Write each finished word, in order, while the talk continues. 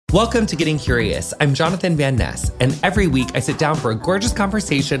Welcome to Getting Curious. I'm Jonathan Van Ness, and every week I sit down for a gorgeous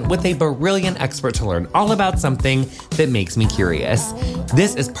conversation with a brilliant expert to learn all about something that makes me curious.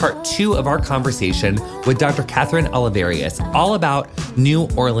 This is part 2 of our conversation with Dr. Kathryn Olivarius, all about New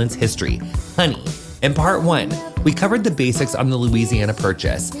Orleans history, honey. In part 1, we covered the basics on the Louisiana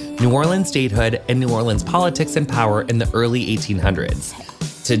Purchase, New Orleans statehood, and New Orleans politics and power in the early 1800s.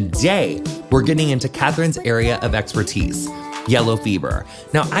 Today, we're getting into Kathryn's area of expertise, yellow fever.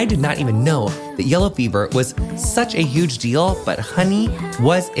 Now, I did not even know that yellow fever was such a huge deal, but honey,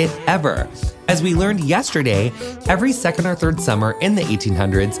 was it ever. As we learned yesterday, every second or third summer in the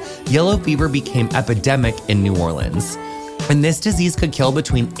 1800s, yellow fever became epidemic in New Orleans. And this disease could kill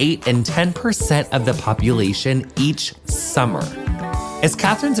between 8 and 10% of the population each summer. As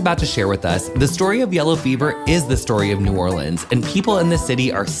Kathryn's about to share with us, the story of yellow fever is the story of New Orleans, and people in the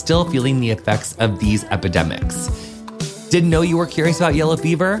city are still feeling the effects of these epidemics. Didn't know you were curious about yellow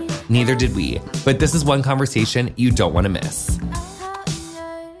fever? Neither did we. But this is one conversation you don't want to miss.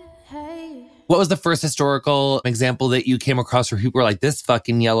 What was the first historical example that you came across where people were like, this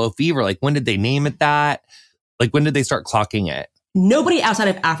fucking yellow fever? Like, when did they name it that? Like, when did they start clocking it? Nobody outside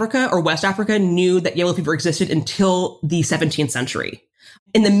of Africa or West Africa knew that yellow fever existed until the 17th century.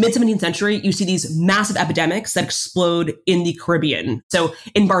 In the mid-17th century, you see these massive epidemics that explode in the Caribbean. So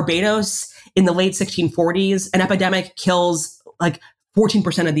in Barbados, in the late 1640s, an epidemic kills like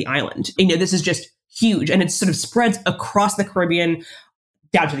 14% of the island. This is just huge. And it sort of spreads across the Caribbean,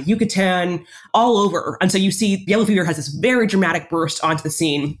 down to the Yucatan, all over. And so you see yellow fever has this very dramatic burst onto the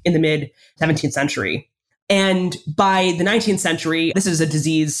scene in the mid-17th century. And by the 19th century, this is a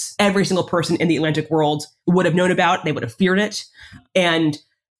disease every single person in the Atlantic world would have known about. They would have feared it. And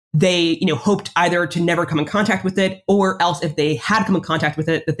they, hoped either to never come in contact with it, or else if they had come in contact with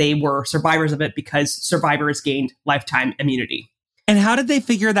it, that they were survivors of it because survivors gained lifetime immunity. And how did they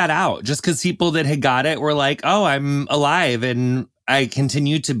figure that out? Just because people that had got it were like, oh, I'm alive and I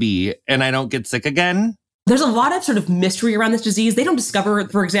continue to be, and I don't get sick again? There's a lot of sort of mystery around this disease. They don't discover,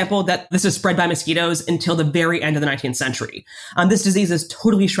 for example, that this is spread by mosquitoes until the very end of the 19th century. This disease is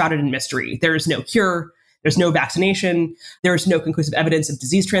totally shrouded in mystery. There's no cure. There's no vaccination. There's no conclusive evidence of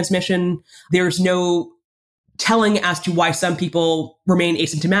disease transmission. There's no telling as to why some people remain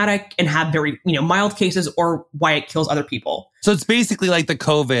asymptomatic and have very, mild cases, or why it kills other people. So it's basically like the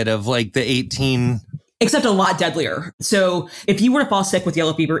COVID of like the 18... Except a lot deadlier. So if you were to fall sick with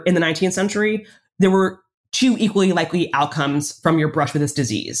yellow fever in the 19th century, there were 2 equally likely outcomes from your brush with this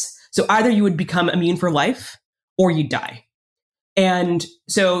disease. So either you would become immune for life, or you'd die. And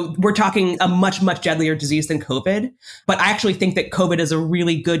so we're talking a much, much deadlier disease than COVID. But I actually think that COVID is a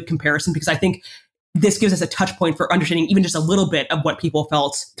really good comparison, because I think this gives us a touch point for understanding even just a little bit of what people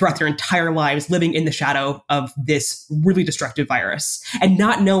felt throughout their entire lives living in the shadow of this really destructive virus and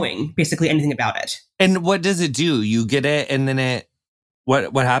not knowing basically anything about it. And what does it do? You get it and then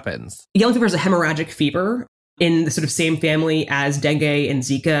what happens? Yellow fever is a hemorrhagic fever in the sort of same family as dengue and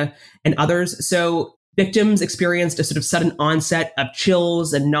Zika and others. So victims experienced a sort of sudden onset of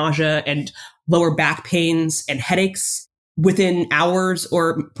chills and nausea and lower back pains and headaches within hours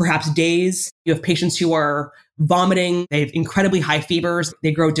or perhaps days. You have patients who are vomiting. They have incredibly high fevers.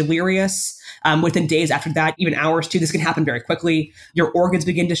 They grow delirious within days after that, even hours too. This can happen very quickly. Your organs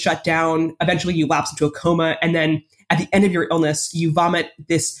begin to shut down. Eventually you lapse into a coma. And then at the end of your illness, you vomit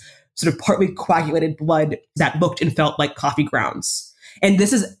this sort of partly coagulated blood that looked and felt like coffee grounds. And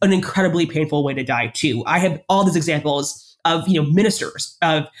this is an incredibly painful way to die too. I have all these examples of, ministers,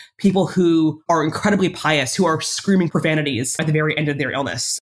 of people who are incredibly pious, who are screaming profanities at the very end of their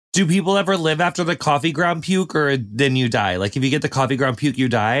illness. Do people ever live after the coffee ground puke, or then you die? Like if you get the coffee ground puke, you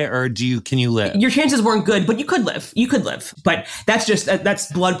die, or can you live? Your chances weren't good, but you could live. You could live. But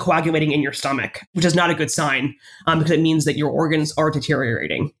that's blood coagulating in your stomach, which is not a good sign because it means that your organs are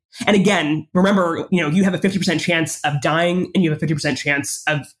deteriorating. And again, remember, you have a 50% chance of dying and you have a 50% chance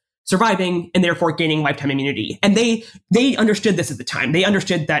of surviving and therefore gaining lifetime immunity. And they understood this at the time. They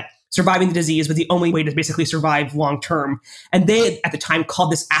understood that surviving the disease was the only way to basically survive long term. And they, at the time,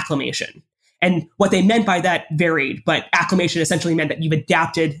 called this acclimation. And what they meant by that varied, but acclimation essentially meant that you've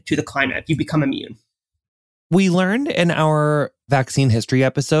adapted to the climate. You've become immune. We learned in our vaccine history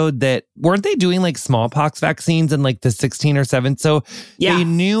episode that weren't they doing like smallpox vaccines in like the 16 or 7? So yeah. They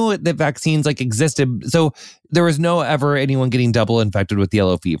knew that vaccines like existed. So there was no ever anyone getting double infected with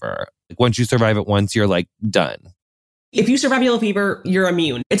yellow fever. Like once you survive it once, you're like done. If you survive yellow fever, you're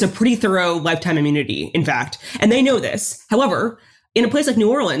immune. It's a pretty thorough lifetime immunity, in fact. And they know this. However, in a place like New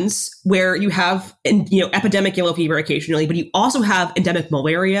Orleans, where you have epidemic yellow fever occasionally, but you also have endemic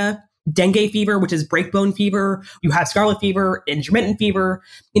malaria dengue fever, which is breakbone fever. You have scarlet fever, intermittent fever.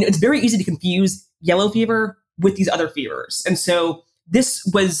 It's very easy to confuse yellow fever with these other fevers. And so this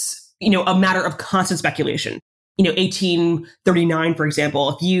was, a matter of constant speculation. 1839, for example,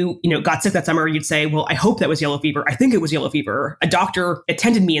 if you, got sick that summer, you'd say, well, I hope that was yellow fever. I think it was yellow fever. A doctor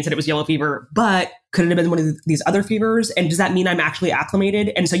attended me and said it was yellow fever, but could it have been one of these other fevers? And does that mean I'm actually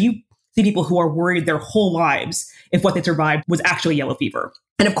acclimated? And so you see people who are worried their whole lives if what they survived was actually yellow fever.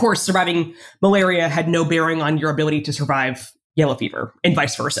 And of course, surviving malaria had no bearing on your ability to survive yellow fever and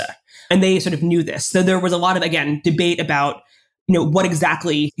vice versa. And they sort of knew this. So there was a lot of, again, debate about what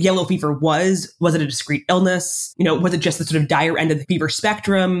exactly yellow fever was. Was it a discrete illness? Was it just the sort of dire end of the fever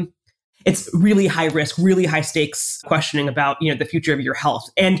spectrum? It's really high risk, really high stakes questioning about, the future of your health.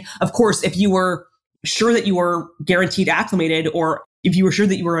 And of course, if you were sure that you were guaranteed acclimated, or if you were sure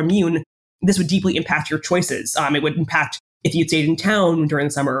that you were immune, this would deeply impact your choices. It would impact if you stayed in town during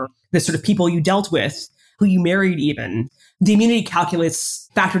the summer, the sort of people you dealt with, who you married even. The immunity calculus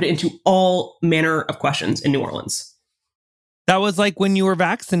factored into all manner of questions in New Orleans. That was like when you were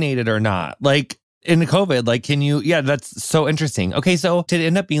vaccinated or not. Like in COVID, like that's so interesting. Okay, so did it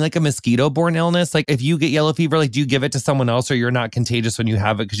end up being like a mosquito-borne illness? Like if you get yellow fever, like do you give it to someone else, or you're not contagious when you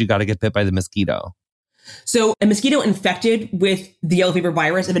have it because you got to get bit by the mosquito? So a mosquito infected with the yellow fever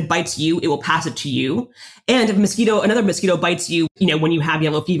virus, if it bites you, it will pass it to you. And if another mosquito bites you, when you have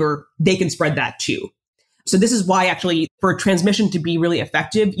yellow fever, they can spread that too. So this is why actually for transmission to be really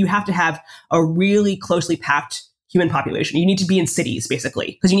effective, you have to have a really closely packed human population. You need to be in cities, basically,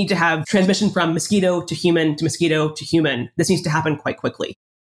 because you need to have transmission from mosquito to human to mosquito to human. This needs to happen quite quickly.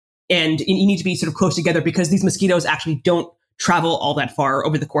 And you need to be sort of close together because these mosquitoes actually don't travel all that far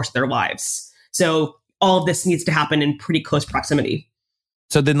over the course of their lives. So all of this needs to happen in pretty close proximity.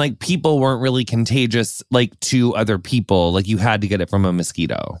 So then like people weren't really contagious like to other people, like you had to get it from a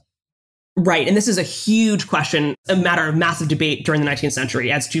mosquito. Right. And this is a huge question, a matter of massive debate during the 19th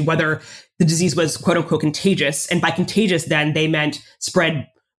century as to whether the disease was quote unquote contagious. And by contagious, then they meant spread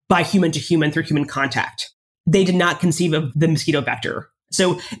by human to human through human contact. They did not conceive of the mosquito vector.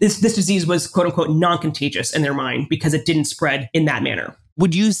 So this disease was quote unquote non-contagious in their mind because it didn't spread in that manner.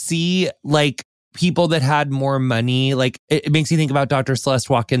 Would you see like people that had more money, like it makes you think about Dr. Celeste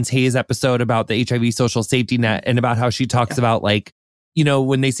Watkins-Hayes' episode about the HIV social safety net and about how she talks about like,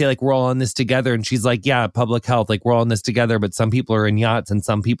 when they say like, we're all in this together, and she's like, yeah, public health, like we're all in this together, but some people are in yachts and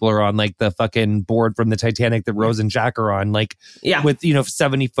some people are on like the fucking board from the Titanic that Rose and Jack are on, like with,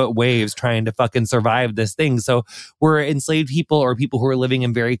 70-foot waves trying to fucking survive this thing. So were enslaved people or people who are living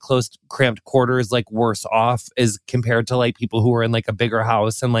in very close, cramped quarters, like worse off as compared to like people who were in like a bigger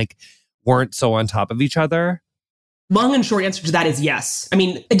house and like weren't so on top of each other? Long and short answer to that is yes. I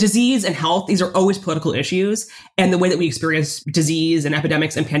mean, disease and health, these are always political issues. And the way that we experience disease and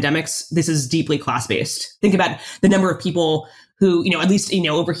epidemics and pandemics, this is deeply class-based. Think about the number of people who, at least,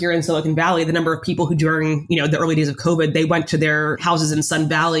 over here in Silicon Valley, the number of people who during, the early days of COVID, they went to their houses in Sun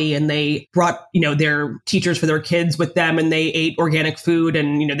Valley and they brought, their teachers for their kids with them and they ate organic food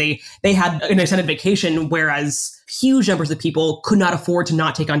and, they had an extended vacation, whereas huge numbers of people could not afford to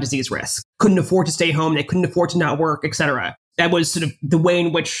not take on disease risk, couldn't afford to stay home, they couldn't afford to not work, et cetera. That was sort of the way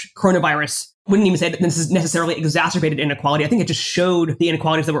in which coronavirus, wouldn't even say that this is necessarily exacerbated inequality. I think it just showed the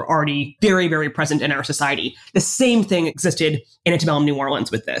inequalities that were already very, very present in our society. The same thing existed in antebellum New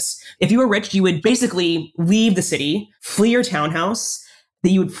Orleans with this. If you were rich, you would basically leave the city, flee your townhouse, that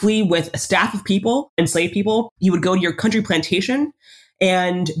you would flee with a staff of people, enslaved people. You would go to your country plantation,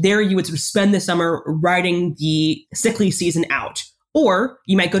 and there you would sort of spend the summer riding the sickly season out. Or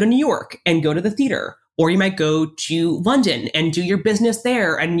you might go to New York and go to the theater. Or you might go to London and do your business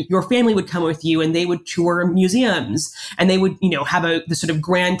there, and your family would come with you and they would tour museums and they would, have the sort of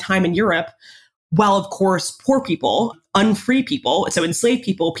grand time in Europe. While, of course, poor people, unfree people, so enslaved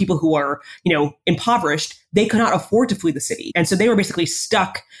people, people who are, impoverished, they could not afford to flee the city. And so they were basically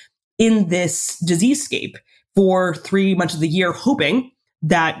stuck in this disease-scape for 3 months of the year, hoping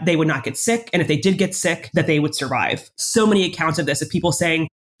that they would not get sick. And if they did get sick, that they would survive. So many accounts of this, of people saying,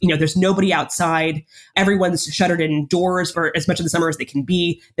 there's nobody outside. Everyone's shuttered indoors for as much of the summer as they can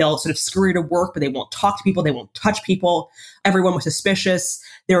be. They'll sort of scurry to work, but they won't talk to people. They won't touch people. Everyone was suspicious.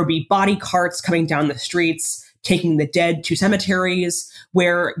 There would be body carts coming down the streets, taking the dead to cemeteries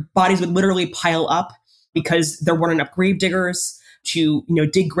where bodies would literally pile up because there weren't enough grave diggers to,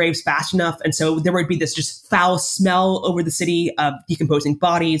 dig graves fast enough. And so there would be this just foul smell over the city of decomposing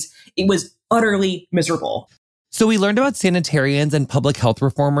bodies. It was utterly miserable. So we learned about sanitarians and public health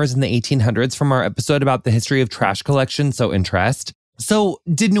reformers in the 1800s from our episode about the history of trash collection, so interest. So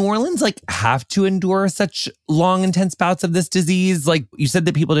did New Orleans have to endure such long, intense bouts of this disease? Like you said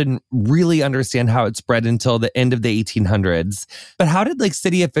that people didn't really understand how it spread until the end of the 1800s. But how did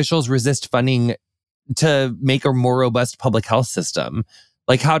city officials resist funding to make a more robust public health system?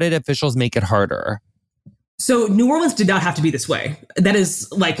 How did officials make it harder? So New Orleans did not have to be this way. That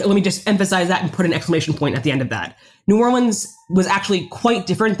is let me just emphasize that and put an exclamation point at the end of that. New Orleans was actually quite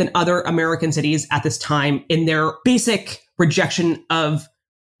different than other American cities at this time in their basic rejection of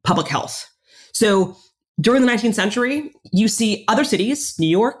public health. So during the 19th century, you see other cities, New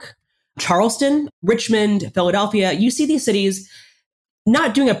York, Charleston, Richmond, Philadelphia, you see these cities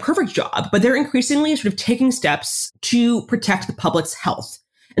not doing a perfect job, but they're increasingly sort of taking steps to protect the public's health.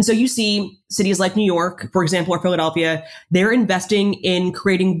 And so you see cities like New York, for example, or Philadelphia, they're investing in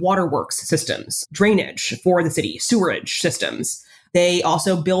creating waterworks systems, drainage for the city, sewerage systems. They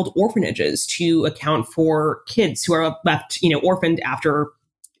also build orphanages to account for kids who are left, orphaned after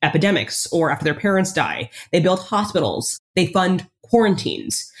epidemics or after their parents die. They build hospitals. They fund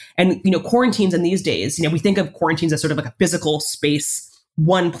quarantines. And, quarantines in these days, we think of quarantines as sort of a physical space,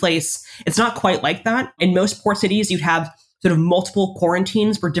 one place. It's not quite like that. In most port cities, you'd have sort of multiple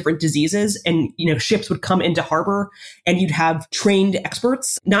quarantines for different diseases. And, ships would come into harbor and you'd have trained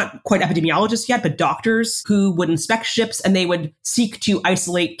experts, not quite epidemiologists yet, but doctors who would inspect ships and they would seek to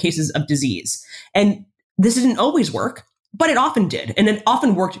isolate cases of disease. And this didn't always work, but it often did. And it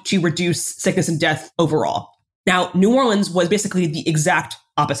often worked to reduce sickness and death overall. Now, New Orleans was basically the exact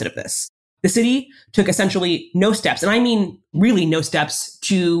opposite of this. The city took essentially no steps, and I mean really no steps,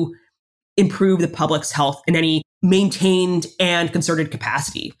 to improve the public's health in any maintained and concerted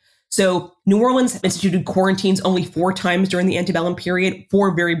capacity. So New Orleans instituted quarantines only 4 times during the antebellum period,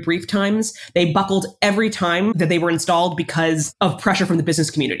 4 very brief times. They buckled every time that they were installed because of pressure from the business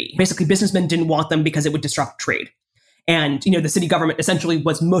community. Basically, businessmen didn't want them because it would disrupt trade. And, the city government essentially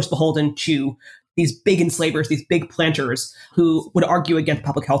was most beholden to these big enslavers, these big planters who would argue against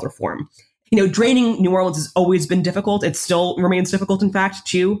public health reform. Draining New Orleans has always been difficult. It still remains difficult, in fact,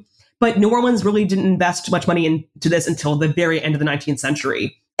 too. But New Orleans really didn't invest much money into this until the very end of the 19th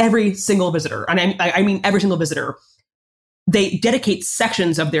century. Every single visitor, and I mean every single visitor, they dedicate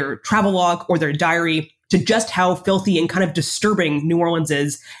sections of their travel log or their diary to just how filthy and kind of disturbing New Orleans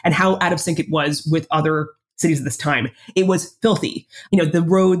is and how out of sync it was with other cities at this time. It was filthy. The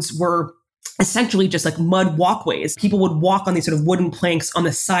roads were essentially just mud walkways. People would walk on these sort of wooden planks on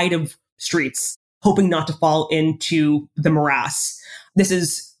the side of streets, hoping not to fall into the morass. This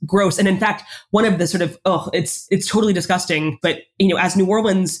is gross. And in fact, one of the sort of, it's totally disgusting. But, as New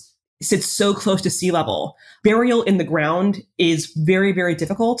Orleans sits so close to sea level, burial in the ground is very, very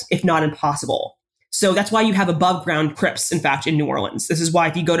difficult, if not impossible. So that's why you have above ground crypts, in fact, in New Orleans. This is why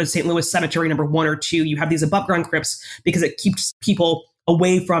if you go to St. Louis Cemetery number 1 or 2, you have these above ground crypts because it keeps people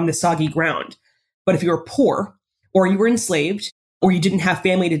away from the soggy ground. But if you were poor or you were enslaved, or you didn't have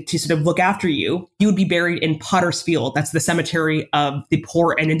family to sort of look after you, you would be buried in Potter's Field. That's the cemetery of the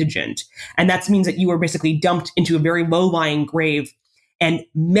poor and indigent. And that means that you were basically dumped into a very low-lying grave. And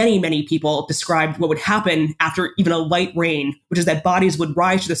many, many people described what would happen after even a light rain, which is that bodies would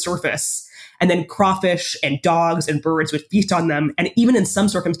rise to the surface, and then crawfish and dogs and birds would feast on them. And even in some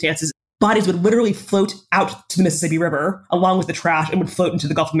circumstances, bodies would literally float out to the Mississippi River along with the trash and would float into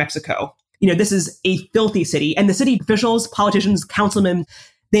the Gulf of Mexico. This is a filthy city. And the city officials, politicians, councilmen,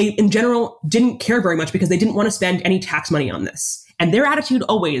 they in general didn't care very much because they didn't want to spend any tax money on this. And their attitude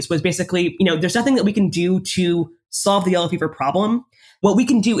always was basically, there's nothing that we can do to solve the yellow fever problem. What we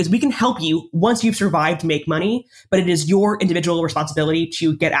can do is we can help you once you've survived make money, but it is your individual responsibility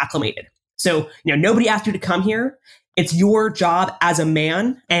to get acclimated. So, nobody asked you to come here. It's your job as a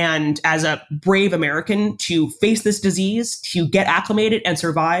man and as a brave American to face this disease, to get acclimated and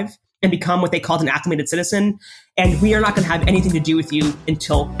survive and become what they called an acclimated citizen. And we are not going to have anything to do with you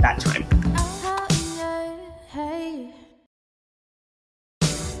until that time.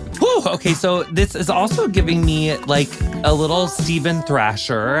 Whew, okay, so this is also giving me a little Stephen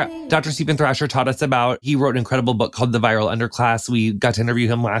Thrasher. Dr. Stephen Thrasher taught us he wrote an incredible book called The Viral Underclass. We got to interview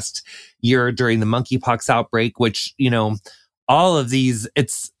him last year during the monkeypox outbreak, which, all of these,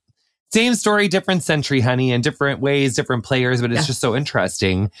 it's same story, different century, honey, in different ways, different players, but it's just so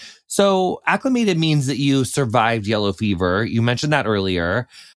interesting. So acclimated means that you survived yellow fever. You mentioned that earlier.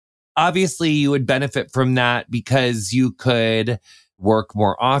 Obviously, you would benefit from that because you could work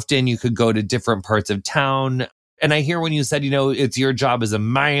more often. You could go to different parts of town. And I hear when you said, it's your job as a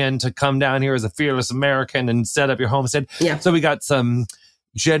man to come down here as a fearless American and set up your homestead. Yeah. So we got some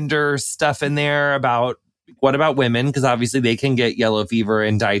gender stuff in there about what about women? Because obviously they can get yellow fever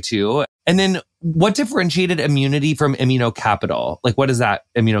and die too. And then What differentiated immunity from immunocapital? Like, what does that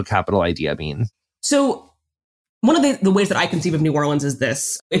immunocapital idea mean? So one of the ways that I conceive of New Orleans is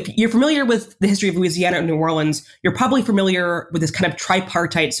this. If you're familiar with the history of Louisiana and New Orleans, you're probably familiar with this kind of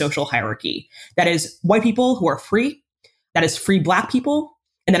tripartite social hierarchy. That is white people who are free, that is free Black people,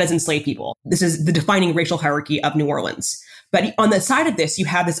 and that is enslaved people. This is the defining racial hierarchy of New Orleans. But on the side of this, you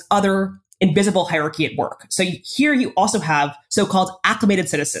have this other invisible hierarchy at work. So here you also have so-called acclimated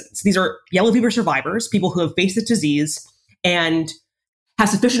citizens. These are yellow fever survivors, people who have faced the disease and have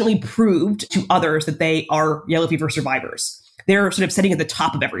sufficiently proved to others that they are yellow fever survivors. They're sort of sitting at the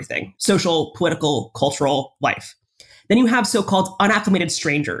top of everything, social, political, cultural life. Then you have so-called unacclimated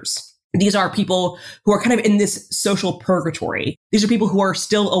strangers. These are people who are kind of in this social purgatory. These are people who are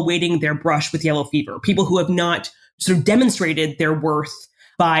still awaiting their brush with yellow fever, people who have not sort of demonstrated their worth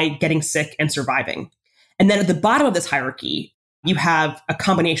by getting sick and surviving. And then at the bottom of this hierarchy, you have a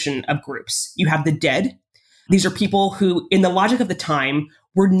combination of groups. You have the dead. These are people who, in the logic of the time,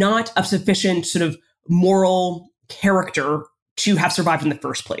 were not of sufficient sort of moral character to have survived in the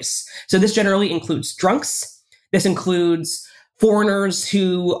first place. So this generally includes drunks. This includes foreigners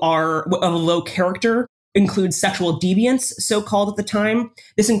who are of a low character, includes sexual deviants, so-called at the time.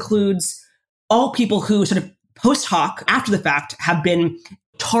 This includes all people who sort of post hoc, after the fact, have been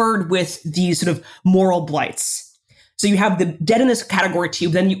tarred with these sort of moral blights. So you have the dead in this category too,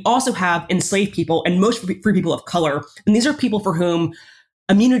 but then you also have enslaved people and most free people of color. And these are people for whom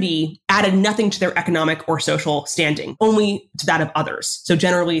immunity added nothing to their economic or social standing, only to that of others. So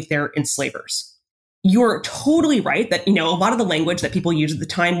generally, they're enslavers. You're totally right that, a lot of the language that people used at the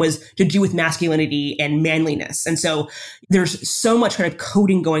time was to do with masculinity and manliness. And so there's so much kind of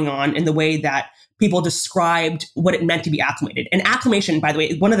coding going on in the way that people described what it meant to be acclimated. And acclimation, by the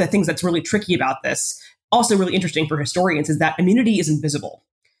way, one of the things that's really tricky about this, also really interesting for historians, is that immunity is invisible.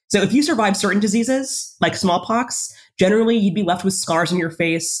 So if you survive certain diseases, like smallpox, generally you'd be left with scars on your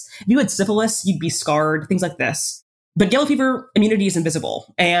face. If you had syphilis, you'd be scarred, things like this. But yellow fever immunity is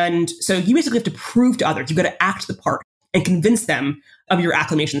invisible. And so you basically have to prove to others, you've got to act the part and convince them of your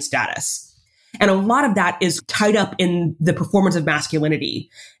acclimation status. And a lot of that is tied up in the performance of masculinity.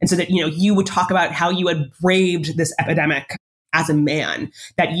 And so that, you would talk about how you had braved this epidemic as a man,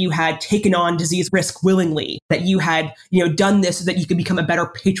 that you had taken on disease risk willingly, that you had, done this so that you could become a better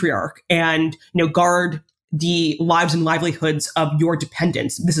patriarch and, guard the lives and livelihoods of your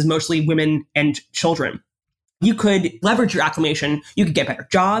dependents. This is mostly women and children. You could leverage your acclimation. You could get better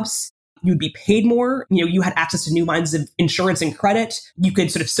jobs. You would be paid more. You had access to new lines of insurance and credit. You could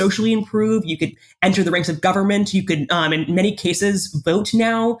sort of socially improve. You could enter the ranks of government. You could, in many cases, vote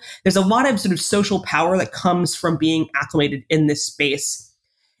now. There's a lot of sort of social power that comes from being acclimated in this space.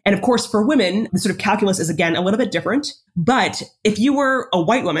 And of course, for women, the sort of calculus is, again, a little bit different. But if you were a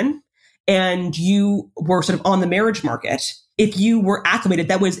white woman and you were sort of on the marriage market, if you were acclimated,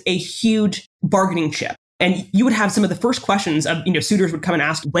 that was a huge bargaining chip. And you would have some of the first questions of, suitors would come and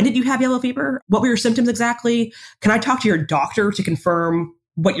ask, when did you have yellow fever? What were your symptoms exactly? Can I talk to your doctor to confirm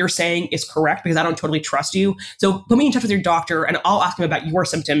what you're saying is correct? Because I don't totally trust you. So put me in touch with your doctor and I'll ask him about your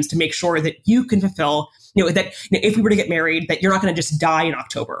symptoms to make sure that you can fulfill, that if we were to get married, that you're not going to just die in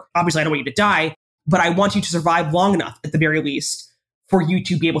October. Obviously, I don't want you to die, but I want you to survive long enough at the very least for you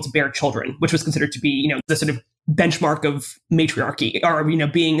to be able to bear children, which was considered to be, the sort of benchmark of matriarchy or,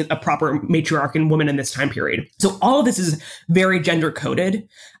 being a proper matriarch and woman in this time period. So all of this is very gender coded.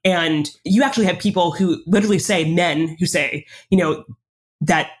 And you actually have people who literally say, men who say,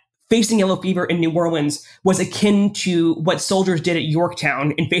 that facing yellow fever in New Orleans was akin to what soldiers did at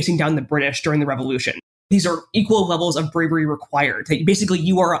Yorktown in facing down the British during the Revolution. These are equal levels of bravery required. That basically,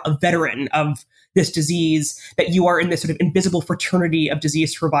 you are a veteran of this disease, that you are in this sort of invisible fraternity of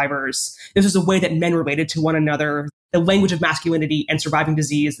disease survivors. This was a way that men related to one another. The language of masculinity and surviving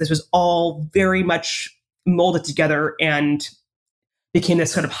disease, this was all very much molded together and became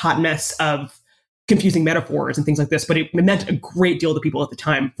this sort of hot mess of confusing metaphors and things like this. But it meant a great deal to people at the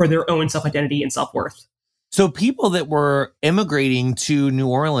time for their own self-identity and self-worth. So people that were immigrating to New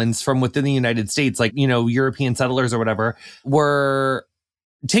Orleans from within the United States, like, European settlers or whatever, were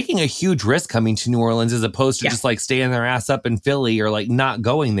taking a huge risk coming to New Orleans as opposed to just like staying their ass up in Philly or like not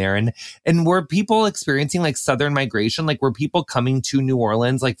going there. And were people experiencing like Southern migration? Like, were people coming to New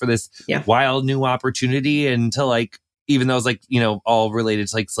Orleans like for this wild new opportunity and to like, even though it was like, all related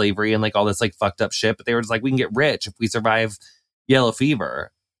to like slavery and like all this like fucked up shit, but they were just like, we can get rich if we survive yellow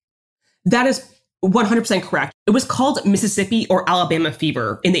fever. That is 100% correct. It was called Mississippi or Alabama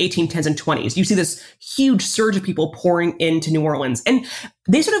fever in the 1810s and 20s. You see this huge surge of people pouring into New Orleans. And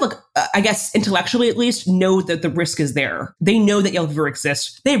they sort of, I guess, intellectually at least, know that the risk is there. They know that yellow fever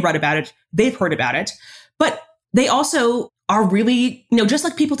exists. They've read about it. They've heard about it. But they also are really, just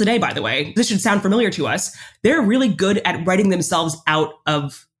like people today, by the way, this should sound familiar to us. They're really good at writing themselves out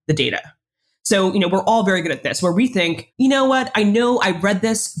of the data. So, we're all very good at this, where we think, you know what, I know I read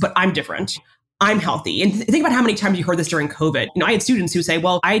this, but I'm different. I'm healthy. And think about how many times you heard this during COVID. I had students who say,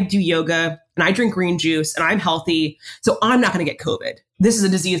 well, I do yoga and I drink green juice and I'm healthy, so I'm not going to get COVID. This is a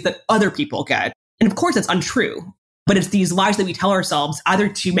disease that other people get. And of course, that's untrue. But it's these lies that we tell ourselves either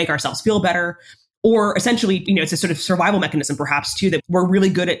to make ourselves feel better or essentially, it's a sort of survival mechanism, perhaps, too, that we're really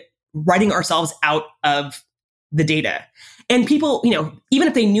good at writing ourselves out of the data. And people, even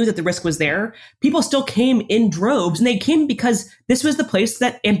if they knew that the risk was there, people still came in droves. And they came because this was the place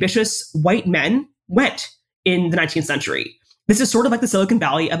that ambitious white men went in the 19th century. This is sort of like the Silicon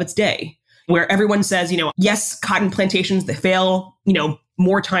Valley of its day, where everyone says, yes, cotton plantations, they fail,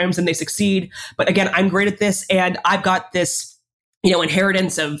 more times than they succeed. But again, I'm great at this. And I've got this,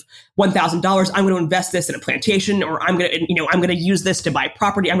 inheritance of $1,000. I'm going to invest this in a plantation, or I'm going to use this to buy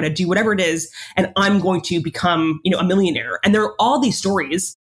property. I'm going to do whatever it is. And I'm going to become, a millionaire. And there are all these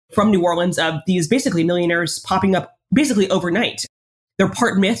stories from New Orleans of these basically millionaires popping up basically overnight. They're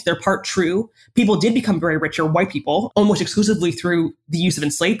part myth, they're part true. People did become very rich, or white people, almost exclusively through the use of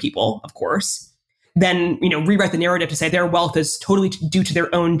enslaved people, of course. Then, rewrite the narrative to say their wealth is totally due to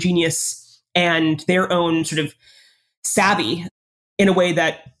their own genius and their own sort of savvy, in a way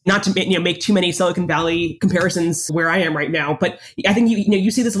that, not to make too many Silicon Valley comparisons where I am right now, but I think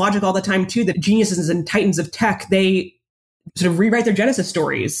you see this logic all the time too, that geniuses and titans of tech, they sort of rewrite their genesis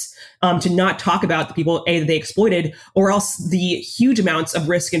stories to not talk about the people that they exploited, or else the huge amounts of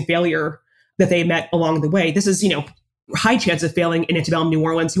risk and failure that they met along the way. This is high chance of failing in antebellum New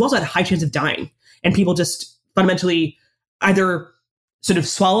Orleans. You also had a high chance of dying, and people just fundamentally either sort of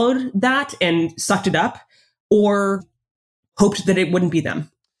swallowed that and sucked it up, or hoped that it wouldn't be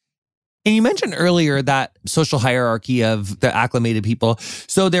them. And you mentioned earlier that social hierarchy of the acclimated people.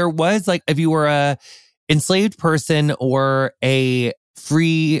 So there was, like, if you were a enslaved person or a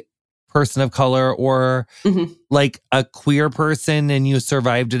free person of color, or like a queer person, and you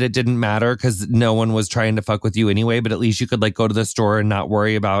survived it, it didn't matter because no one was trying to fuck with you anyway, but at least you could go to the store and not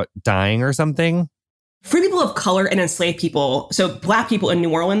worry about dying or something. Free people of color and enslaved people, so Black people in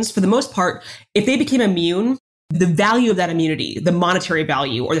New Orleans, for the most part, if they became immune, the value of that immunity, the monetary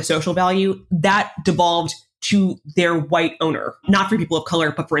value or the social value, that devolved to their white owner, not for people of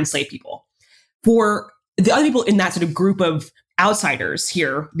color, but for enslaved people. For the other people in that sort of group of outsiders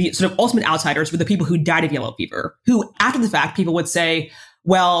here, the sort of ultimate outsiders, were the people who died of yellow fever, who after the fact, people would say,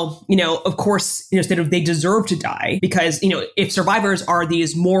 well, of course, instead of they deserve to die because, if survivors are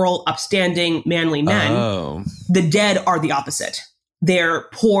these moral, upstanding, manly men, the dead are the opposite. They're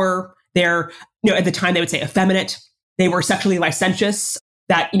poor. They're, at the time they would say effeminate. They were sexually licentious.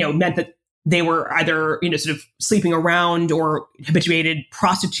 That, meant that they were either, sort of sleeping around or habituated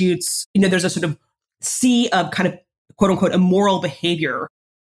prostitutes. There's a sort of sea of kind of quote unquote immoral behavior.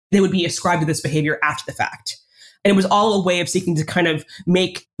 They would be ascribed to this behavior after the fact. And it was all a way of seeking to kind of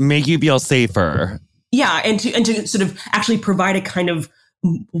make you feel safer. Yeah. And to sort of actually provide a kind of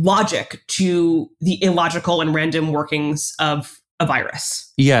logic to the illogical and random workings of a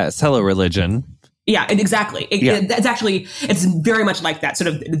virus. Yes. Hello, religion. Yeah, exactly. It's very much like that. Sort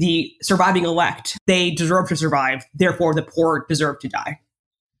of the surviving elect, they deserve to survive. Therefore, the poor deserve to die.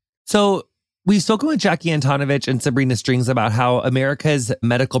 So we've spoken with Jackie Antonovich and Sabrina Strings about how America's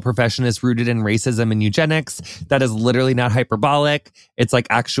medical profession is rooted in racism and eugenics. That is literally not hyperbolic. It's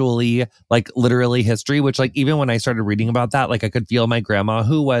actually literally history, which even when I started reading about that, I could feel my grandma,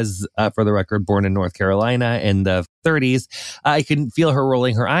 who was, for the record, born in North Carolina in the 30s. I can feel her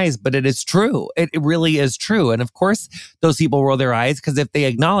rolling her eyes, but it is true. It really is true. And of course, those people roll their eyes because if they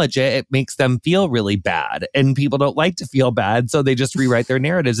acknowledge it, it makes them feel really bad. And people don't like to feel bad. So they just rewrite their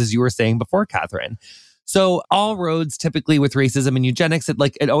narratives, as you were saying before, Kathryn. So all roads typically with racism and eugenics,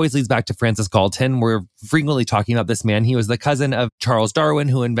 it always leads back to Francis Galton. We're frequently talking about this man. He was the cousin of Charles Darwin,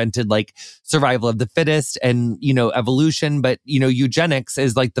 who invented survival of the fittest and, evolution. But, eugenics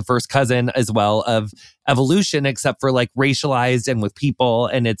is the first cousin as well of evolution, except for racialized and with people.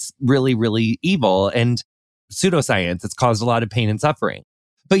 And it's really, really evil and pseudoscience. It's caused a lot of pain and suffering.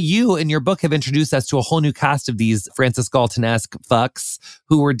 But you, in your book, have introduced us to a whole new cast of these Francis Galton-esque fucks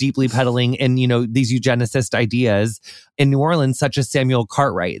who were deeply peddling in, these eugenicist ideas in New Orleans, such as Samuel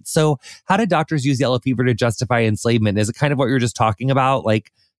Cartwright. So how did doctors use yellow fever to justify enslavement? Is it kind of what you're just talking about?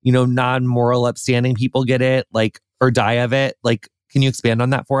 non-moral upstanding people get it, like, or die of it. Like, can you expand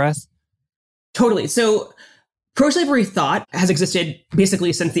on that for us? Totally. So pro-slavery thought has existed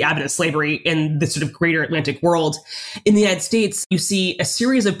basically since the advent of slavery in the sort of greater Atlantic world. In the United States, you see a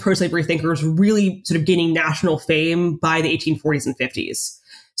series of pro-slavery thinkers really sort of gaining national fame by the 1840s and 50s.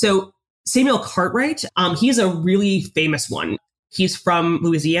 So Samuel Cartwright, he's a really famous one. He's from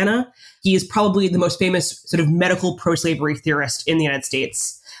Louisiana. He is probably the most famous sort of medical pro-slavery theorist in the United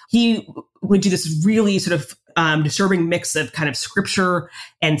States. He would do this really sort of disturbing mix of kind of scripture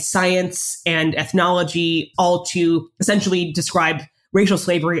and science and ethnology, all to essentially describe racial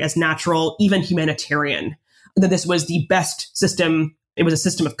slavery as natural, even humanitarian. That this was the best system. It was a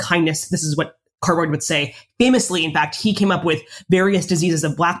system of kindness. This is what Cartwright would say. Famously, in fact, he came up with various diseases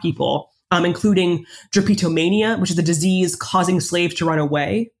of Black people, including drapetomania, which is a disease causing slaves to run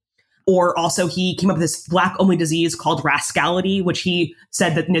away. Or also he came up with this Black-only disease called rascality, which he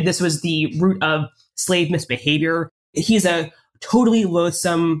said that this was the root of slave misbehavior. He's a totally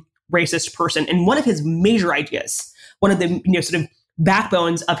loathsome, racist person. And one of his major ideas, one of the sort of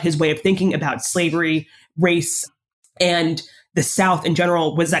backbones of his way of thinking about slavery, race, and the South in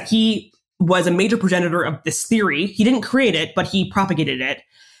general, was that he was a major progenitor of this theory. He didn't create it, but he propagated it,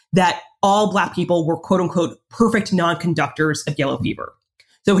 that all Black people were, quote unquote, perfect non-conductors of yellow fever.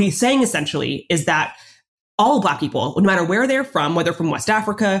 So what he's saying essentially is that all Black people, no matter where they're from, whether from West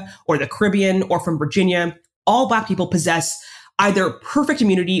Africa or the Caribbean or from Virginia, all Black people possess either perfect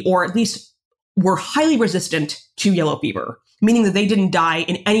immunity or at least were highly resistant to yellow fever, meaning that they didn't die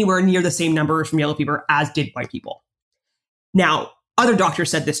in anywhere near the same numbers from yellow fever as did white people. Now, other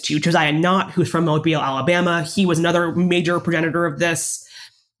doctors said this too. Josiah Knott, who's from Mobile, Alabama, he was another major progenitor of this.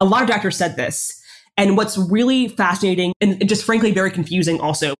 A lot of doctors said this. And what's really fascinating and just frankly very confusing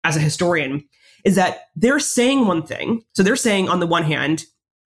also as a historian is that they're saying one thing. So they're saying on the one hand,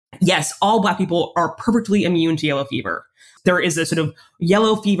 yes, all Black people are perfectly immune to yellow fever. There is a sort of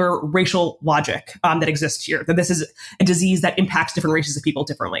yellow fever racial logic that exists here, that this is a disease that impacts different races of people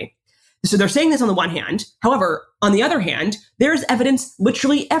differently. So they're saying this on the one hand. However, on the other hand, there's evidence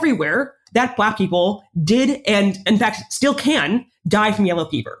literally everywhere that Black people did and in fact still can die from yellow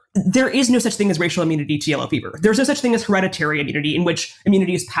fever. There is no such thing as racial immunity to yellow fever. There's no such thing as hereditary immunity, in which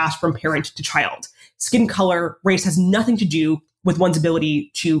immunity is passed from parent to child. Skin color, race has nothing to do with one's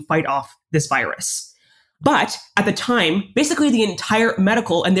ability to fight off this virus. But at the time, basically the entire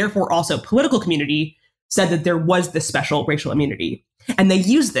medical and therefore also political community said that there was this special racial immunity. And they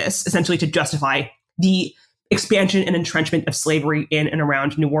used this essentially to justify the expansion and entrenchment of slavery in and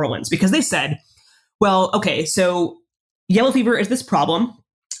around New Orleans, because they said, well, okay, so yellow fever is this problem,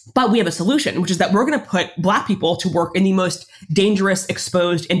 but we have a solution, which is that we're going to put Black people to work in the most dangerous,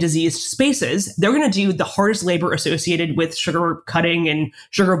 exposed, and diseased spaces. They're going to do the hardest labor associated with sugar cutting and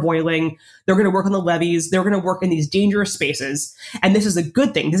sugar boiling. They're going to work on the levees. They're going to work in these dangerous spaces. And this is a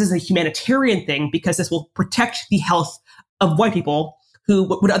good thing. This is a humanitarian thing because this will protect the health of white people who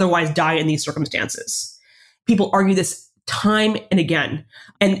would otherwise die in these circumstances. People argue this time and again.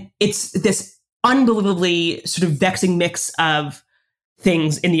 And it's this unbelievably sort of vexing mix of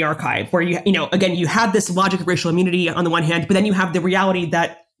things in the archive where again, you have this logic of racial immunity on the one hand, but then you have the reality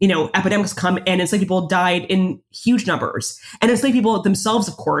that, epidemics come and enslaved people died in huge numbers. And enslaved people themselves,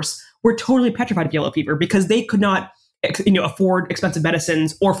 of course, were totally petrified of yellow fever because they could not, afford expensive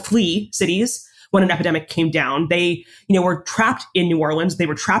medicines or flee cities when an epidemic came down. They, were trapped in New Orleans. They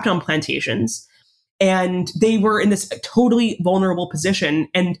were trapped on plantations. And they were in this totally vulnerable position.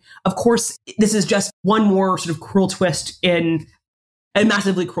 And of course, this is just one more sort of cruel twist in a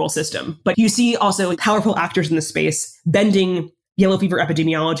massively cruel system. But you see also powerful actors in the space bending yellow fever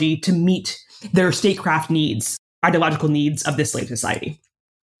epidemiology to meet their statecraft needs, ideological needs of this slave society.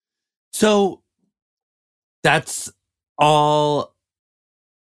 So that's all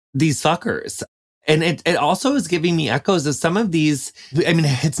these fuckers. And it also is giving me echoes of some of these. I mean,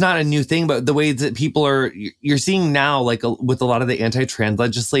 it's not a new thing, but the way that people you're seeing now, like with a lot of the anti-trans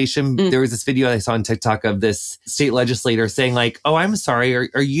legislation, there was this video I saw on TikTok of this state legislator saying like, oh, I'm sorry,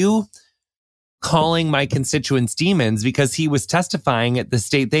 are you calling my constituents demons? Because he was testifying at the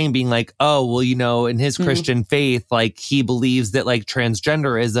state thing being like, oh, well, in his Christian faith, like he believes that like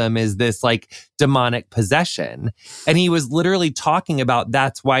transgenderism is this like demonic possession. And he was literally talking about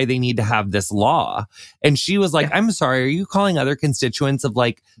that's why they need to have this law. And she was like, I'm sorry, are you calling other constituents of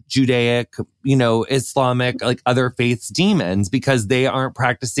like Judaic, Islamic, like other faiths demons because they aren't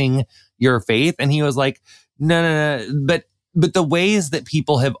practicing your faith? And he was like, no. But the ways that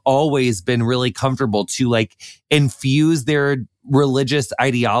people have always been really comfortable to like infuse their religious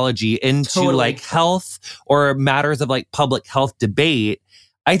ideology into like health or matters of like public health debate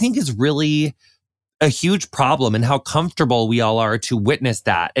I think is really a huge problem, and how comfortable we all are to witness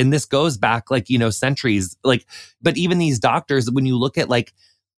that. And this goes back like, centuries, like, but even these doctors, when you look at like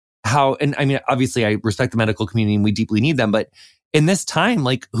how, and I mean, obviously I respect the medical community and we deeply need them, but in this time,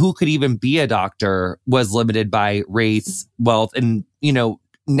 like who could even be a doctor was limited by race, wealth, and,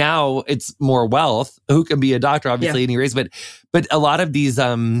 now it's more wealth. Who can be a doctor, obviously, any race, but a lot of these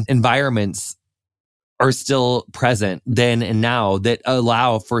environments are still present then and now that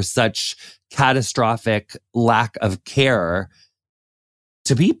allow for such catastrophic lack of care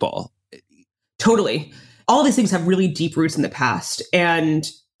to people. Totally. All these things have really deep roots in the past. And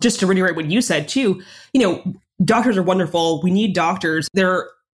just to reiterate what you said too, doctors are wonderful. We need doctors. They're,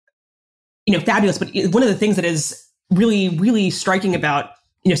 fabulous. But one of the things that is really, really striking about,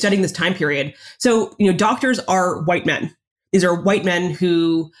 studying this time period. So, doctors are white men. These are white men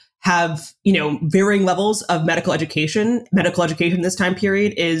who have, varying levels of medical education. Medical education in this time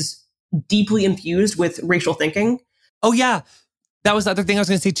period is deeply infused with racial thinking. Oh, yeah. That was the other thing I was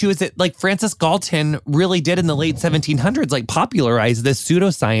going to say, too, is that like Francis Galton really did in the late 1700s, like popularize this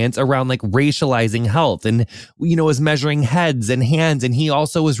pseudoscience around like racializing health and, was measuring heads and hands. And he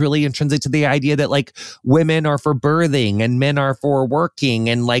also was really intrinsic to the idea that like women are for birthing and men are for working,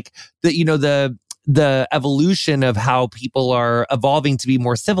 and like the evolution of how people are evolving to be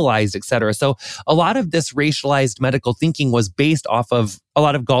more civilized, et cetera. So a lot of this racialized medical thinking was based off of a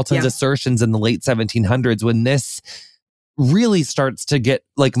lot of Galton's assertions in the late 1700s, when this really starts to get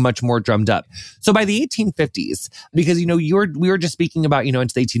like much more drummed up. So by the 1850s, because, we were just speaking about,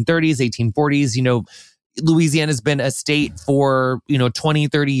 into the 1830s, 1840s, Louisiana's been a state for, 20,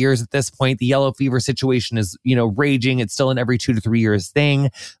 30 years at this point. The yellow fever situation is, raging. It's still an every 2 to 3 years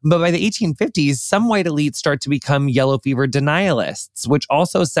thing. But by the 1850s, some white elites start to become yellow fever denialists, which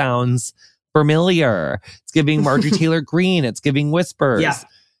also sounds familiar. It's giving Marjorie Taylor Greene. It's giving Whispers. Yeah.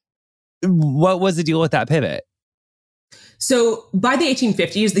 What was the deal with that pivot? So by the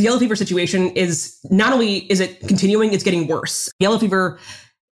 1850s, the yellow fever situation is not only is it continuing, it's getting worse. Yellow fever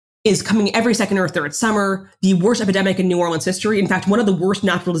is coming every second or third summer, the worst epidemic in New Orleans history. In fact, one of the worst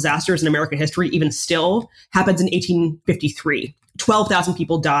natural disasters in American history, even still, happens in 1853. 12,000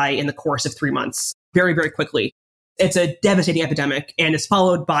 people die in the course of 3 months, very, very quickly. It's a devastating epidemic, and it's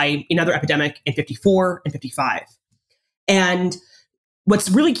followed by another epidemic in 54 and 55. And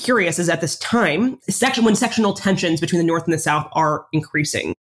what's really curious is at this time, when sectional tensions between the North and the South are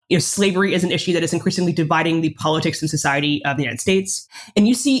increasing. Slavery is an issue that is increasingly dividing the politics and society of the United States. And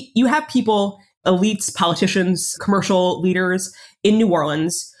you have people, elites, politicians, commercial leaders in New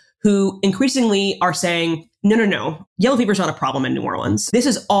Orleans who increasingly are saying, no, yellow fever is not a problem in New Orleans. This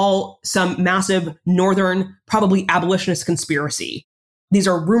is all some massive northern, probably abolitionist conspiracy. These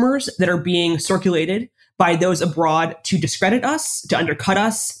are rumors that are being circulated by those abroad to discredit us, to undercut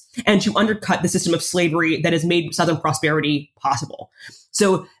us, and to undercut the system of slavery that has made Southern prosperity possible.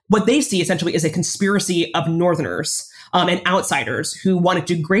 So what they see essentially is a conspiracy of Northerners and outsiders who want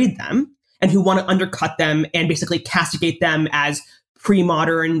to degrade them and who want to undercut them and basically castigate them as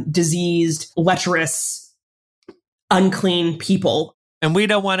pre-modern, diseased, lecherous, unclean people. And we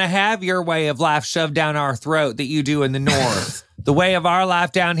don't want to have your way of life shoved down our throat that you do in the North. The way of our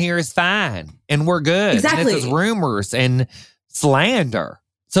life down here is fine, and we're good. Exactly. And this is rumors and slander.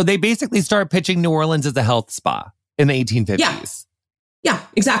 So they basically start pitching New Orleans as a health spa in the 1850s. Yeah,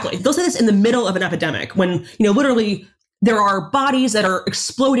 exactly. They'll say this in the middle of an epidemic when, literally there are bodies that are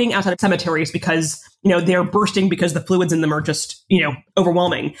exploding outside of cemeteries because, they're bursting because the fluids in them are just,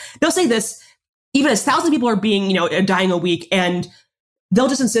 overwhelming. They'll say this even as thousands of people are being, dying a week, and they'll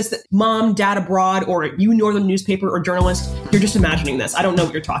just insist that mom, dad abroad, or you Northern newspaper or journalist, you're just imagining this. I don't know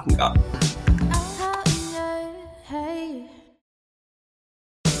what you're talking about.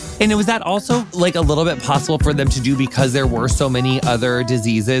 And was that also like a little bit possible for them to do because there were so many other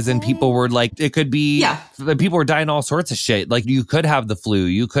diseases and people were like, it could be, people were dying all sorts of shit. Like you could have the flu,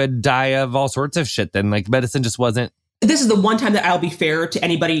 you could die of all sorts of shit. Then like medicine just wasn't. This is the one time that I'll be fair to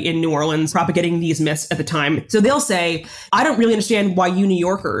anybody in New Orleans propagating these myths at the time. So they'll say, I don't really understand why you New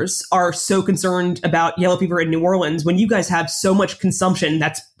Yorkers are so concerned about yellow fever in New Orleans when you guys have so much consumption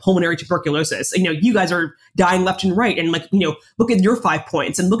that's pulmonary tuberculosis. You guys are dying left and right. And look at your 5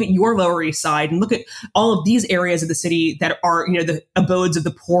 points and look at your Lower East Side and look at all of these areas of the city that are, the abodes of the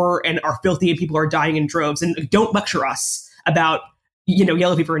poor and are filthy and people are dying in droves. And don't lecture us about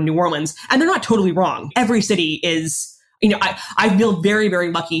yellow fever in New Orleans. And they're not totally wrong. Every city is, I feel very,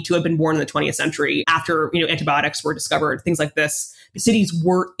 very lucky to have been born in the 20th century after, antibiotics were discovered, things like this. The cities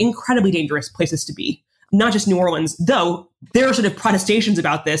were incredibly dangerous places to be. not just New Orleans, though their sort of protestations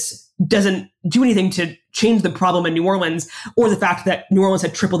about this doesn't do anything to change the problem in New Orleans or the fact that New Orleans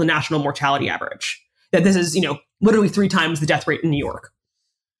had tripled the national mortality average. That this is, literally 3 times the death rate in New York.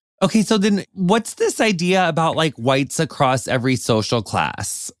 Okay, so then what's this idea about like whites across every social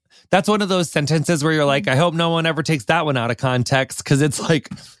class? That's one of those sentences where you're like, I hope no one ever takes that one out of context, because it's like,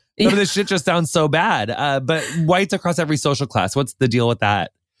 none of this shit just sounds so bad. But whites across every social class, what's the deal with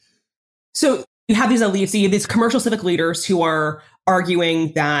that? So you have these elites, you have these commercial civic leaders who are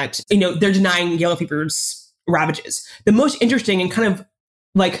arguing that, they're denying yellow fever's ravages. The most interesting and kind of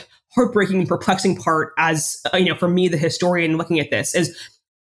like heartbreaking and perplexing part as, for me, the historian looking at this is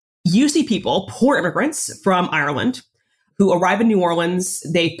you see people, poor immigrants from Ireland, who arrive in New Orleans.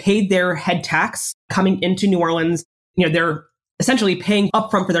 They paid their head tax coming into New Orleans. They're essentially paying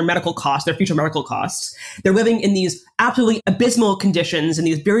upfront for their medical costs, their future medical costs. They're living in these absolutely abysmal conditions in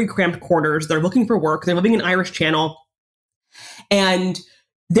these very cramped quarters. They're looking for work. They're living in Irish Channel. And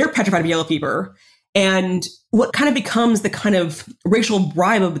they're petrified of yellow fever. And what kind of becomes the kind of racial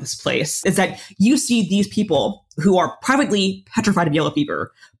bribe of this place is that you see these people who are privately petrified of yellow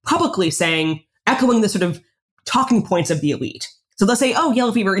fever, publicly saying, echoing the sort of talking points of the elite. So they'll say, oh,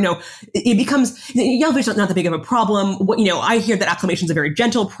 yellow fever, it becomes, yellow fever is not that big of a problem. I hear that acclimation is a very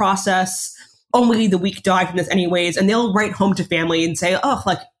gentle process. Only the weak die from this anyways. And they'll write home to family and say, oh,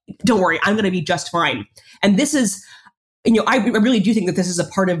 don't worry, I'm going to be just fine. And this is, I really do think that this is a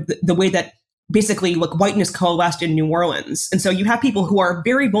part of the way that basically whiteness coalesced in New Orleans. And so you have people who are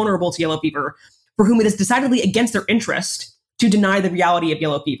very vulnerable to yellow fever, for whom it is decidedly against their interest to deny the reality of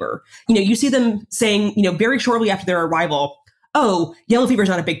yellow fever. You see them saying, very shortly after their arrival, oh, yellow fever is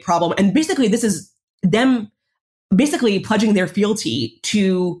not a big problem. And basically this is them basically pledging their fealty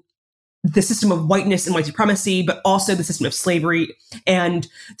to the system of whiteness and white supremacy, but also the system of slavery and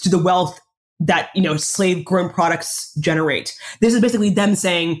to the wealth that, slave-grown products generate. This is basically them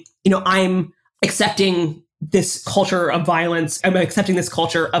saying, I'm accepting this culture of violence. I'm accepting this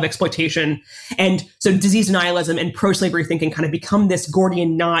culture of exploitation. And so disease denialism and pro-slavery thinking kind of become this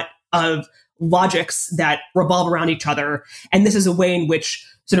Gordian knot of logics that revolve around each other. And this is a way in which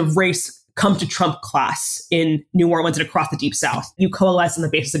sort of race comes to trump class in New Orleans and across the Deep South. You coalesce on the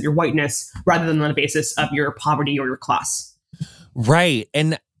basis of your whiteness rather than on the basis of your poverty or your class. Right.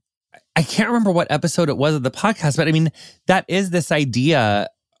 And I can't remember what episode it was of the podcast, but I mean, that is this idea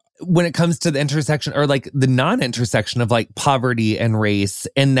when it comes to the intersection or like the non-intersection of like poverty and race,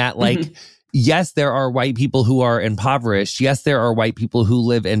 in that like, yes, there are white people who are impoverished. Yes, there are white people who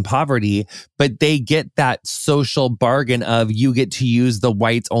live in poverty, but they get that social bargain of you get to use the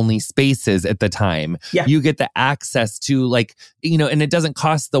whites only spaces at the time. Yeah. You get the access to like, and it doesn't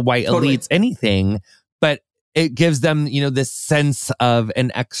cost the white elites anything, but it gives them, this sense of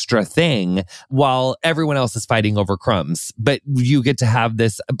an extra thing while everyone else is fighting over crumbs. But you get to have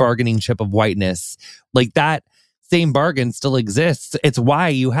this bargaining chip of whiteness. Like that same bargain still exists. It's why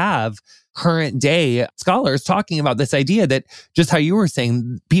you have current day scholars talking about this idea that, just how you were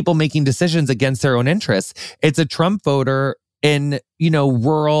saying, people making decisions against their own interests. It's a Trump voter in,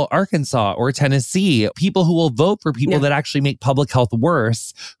 rural Arkansas or Tennessee, people who will vote for people that actually make public health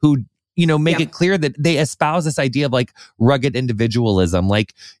worse, who make it clear that they espouse this idea of like rugged individualism.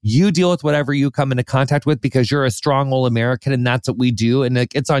 Like, you deal with whatever you come into contact with because you're a strong old American and that's what we do. And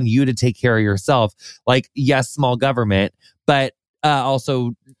like, it's on you to take care of yourself. Like, yes, small government, but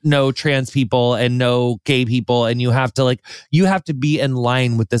also no trans people and no gay people. And you have to be in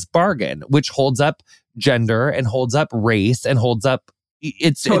line with this bargain, which holds up gender and holds up race and holds up,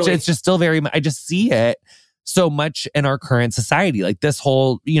 it's just still very, I just see it so much in our current society, like this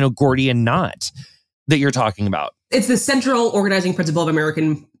whole, Gordian knot that you're talking about. It's the central organizing principle of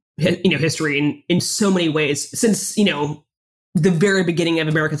American, history in so many ways since, the very beginning of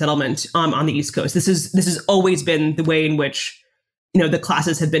American settlement on the East Coast. This has always been the way in which, the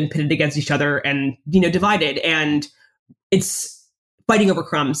classes have been pitted against each other and, divided, and it's fighting over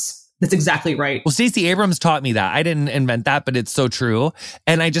crumbs. That's exactly right. Well, Stacey Abrams taught me that. I didn't invent that, but it's so true.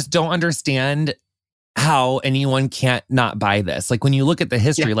 And I just don't understand how anyone can't not buy this. Like, when you look at the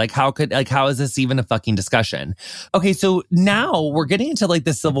history, how is this even a fucking discussion? Okay, so now we're getting into like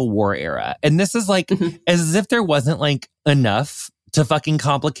the Civil War era. And this is like as if there wasn't like enough to fucking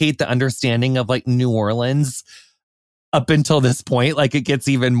complicate the understanding of like New Orleans up until this point. Like, it gets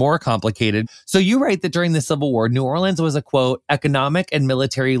even more complicated. So you write that during the Civil War, New Orleans was a, quote, economic and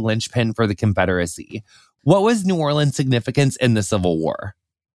military linchpin for the Confederacy. What was New Orleans' significance in the Civil War?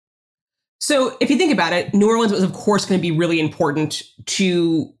 So if you think about it, New Orleans was, of course, going to be really important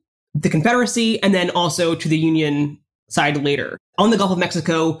to the Confederacy and then also to the Union side later. On the Gulf of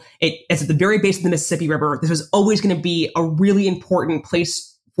Mexico, it's at the very base of the Mississippi River. This was always going to be a really important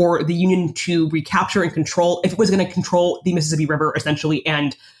place for the Union to recapture and control, if it was going to control the Mississippi River, essentially,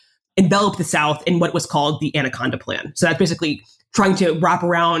 and envelop the South in what was called the Anaconda Plan. So that's basically trying to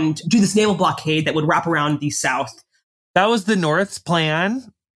do this naval blockade that would wrap around the South. That was the North's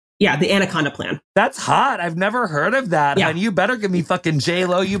plan? Yeah, the Anaconda Plan. That's hot. I've never heard of that. Yeah. And you better give me fucking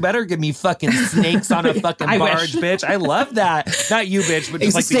J-Lo. You better give me fucking snakes on a fucking barge, bitch. I love that. Not you, bitch, but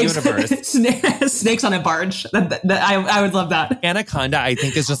just like snakes, the universe. Snakes on a barge. I would love that. Anaconda, I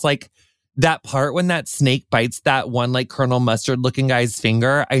think, is just like that part when that snake bites that one like Colonel Mustard looking guy's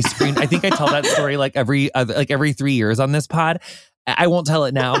finger. I screamed. I think I tell that story like every 3 years on this pod. I won't tell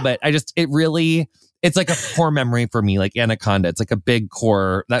it now, but it's like a core memory for me, like Anaconda. It's like a big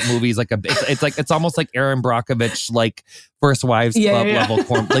core. That movie's like it's almost like Aaron Brockovich, like First Wives Club level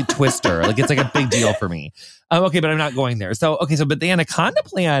core, like Twister. Like it's like a big deal for me. Okay, but I'm not going there. But the Anaconda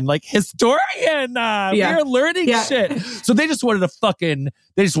Plan, like historian, we're learning shit. So they just wanted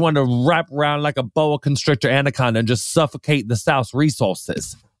to wrap around like a boa constrictor anaconda and just suffocate the South's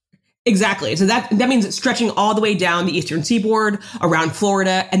resources. Exactly. So that means stretching all the way down the eastern seaboard, around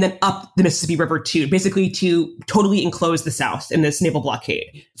Florida, and then up the Mississippi River too, basically to totally enclose the South in this naval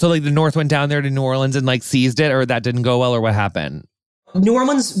blockade. So like the North went down there to New Orleans and like seized it, or that didn't go well, or what happened? New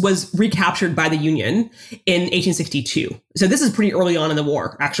Orleans was recaptured by the Union in 1862. So this is pretty early on in the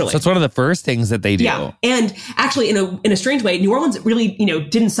war, actually. So it's one of the first things that they do. Yeah. And actually, in a strange way, New Orleans really,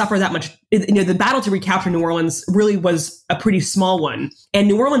 didn't suffer that much. The battle to recapture New Orleans really was a pretty small one. And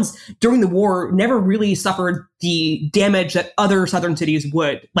New Orleans, during the war, never really suffered the damage that other southern cities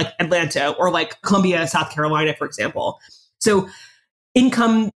would, like Atlanta or like Columbia, South Carolina, for example. So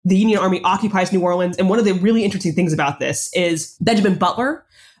the Union Army occupies New Orleans. And one of the really interesting things about this is Benjamin Butler,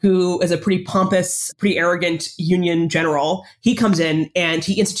 who is a pretty pompous, pretty arrogant Union general. He comes in and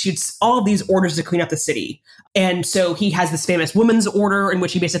he institutes all of these orders to clean up the city. And so he has this famous women's order in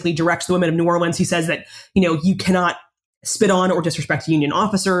which he basically directs the women of New Orleans. He says that, you cannot spit on or disrespect Union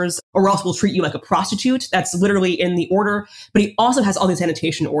officers, or else we'll treat you like a prostitute. That's literally in the order. But he also has all these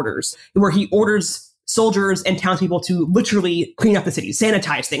sanitation orders where he orders soldiers and townspeople to literally clean up the city,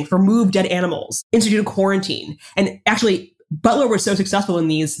 sanitize things, remove dead animals, institute a quarantine. And actually, Butler was so successful in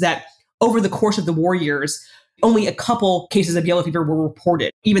these that over the course of the war years, only a couple cases of yellow fever were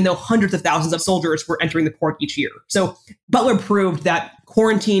reported, even though hundreds of thousands of soldiers were entering the port each year. So Butler proved that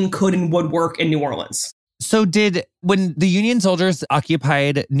quarantine could and would work in New Orleans. So when the Union soldiers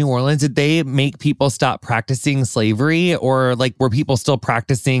occupied New Orleans, did they make people stop practicing slavery, or like were people still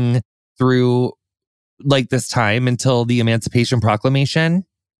practicing through like this time until the Emancipation Proclamation?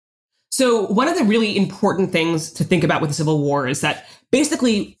 So one of the really important things to think about with the Civil War is that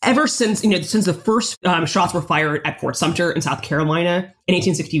basically ever since the first shots were fired at Fort Sumter in South Carolina in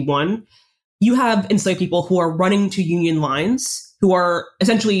 1861, you have enslaved people who are running to Union lines, who are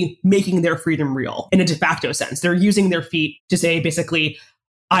essentially making their freedom real in a de facto sense. They're using their feet to say, basically,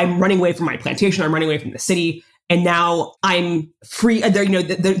 I'm running away from my plantation, I'm running away from the city, and now I'm free.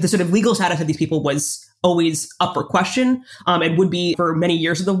 The sort of legal status of these people was always up for question, and would be for many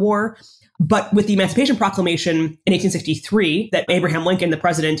years of the war. But with the Emancipation Proclamation in 1863 that Abraham Lincoln, the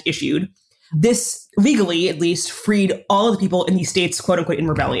president, issued, this legally, at least, freed all of the people in these states, quote unquote, in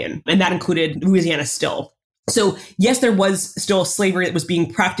rebellion. And that included Louisiana still. So yes, there was still slavery that was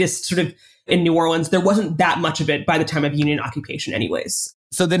being practiced sort of in New Orleans. There wasn't that much of it by the time of Union occupation anyways.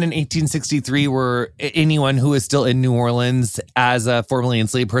 So then in 1863, were anyone who is still in New Orleans as a formerly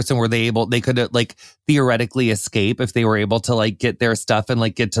enslaved person, they could like theoretically escape if they were able to like get their stuff and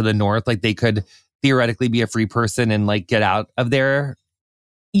like get to the North, like they could theoretically be a free person and like get out of there?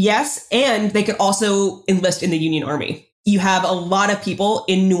 Yes. And they could also enlist in the Union Army. You have a lot of people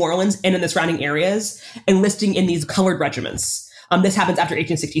in New Orleans and in the surrounding areas enlisting in these colored regiments. This happens after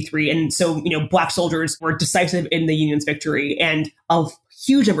 1863. And so, Black soldiers were decisive in the Union's victory. And a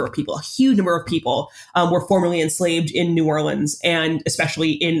huge number of people were formerly enslaved in New Orleans, and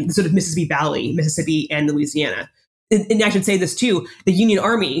especially in the sort of Mississippi Valley, Mississippi and Louisiana. And I should say this too, the Union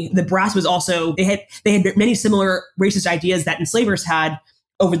Army, the brass was also, they had many similar racist ideas that enslavers had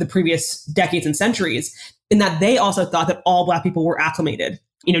over the previous decades and centuries, in that they also thought that all Black people were acclimated,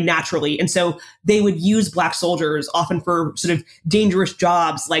 naturally. And so they would use Black soldiers often for sort of dangerous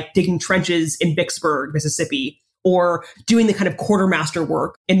jobs like digging trenches in Vicksburg, Mississippi, or doing the kind of quartermaster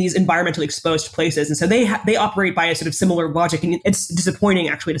work in these environmentally exposed places. And so they operate by a sort of similar logic. And it's disappointing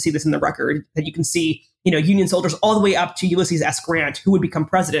actually to see this in the record, that you can see, Union soldiers all the way up to Ulysses S. Grant, who would become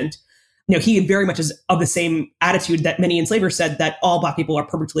president. He very much is of the same attitude that many enslavers said, that all Black people are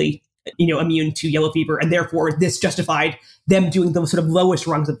perfectly immune to yellow fever. And therefore, this justified them doing the sort of lowest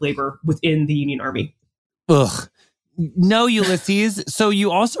rungs of labor within the Union Army. Ugh. No, Ulysses. So you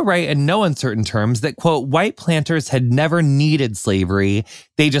also write in no uncertain terms that, quote, white planters had never needed slavery.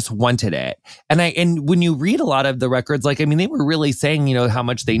 They just wanted it. And when you read a lot of the records, they were really saying, how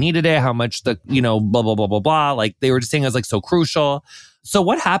much they needed it, how much blah, blah, blah, blah, blah. Like they were just saying it was so crucial. So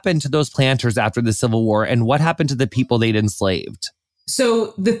what happened to those planters after the Civil War, and what happened to the people they'd enslaved?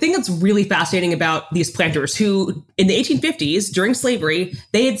 So the thing that's really fascinating about these planters who, in the 1850s, during slavery,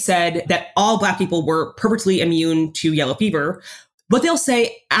 they had said that all Black people were perfectly immune to yellow fever. What they'll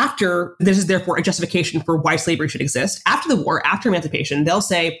say after, this is therefore a justification for why slavery should exist, after the war, after emancipation, they'll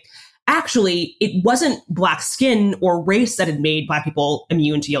say, actually, it wasn't Black skin or race that had made Black people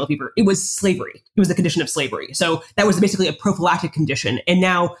immune to yellow fever. It was slavery. It was the condition of slavery. So that was basically a prophylactic condition. And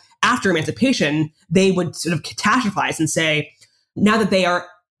now, after emancipation, they would sort of catastrophize and say, now that they are,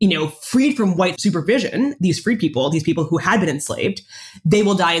 freed from white supervision, these free people, these people who had been enslaved, they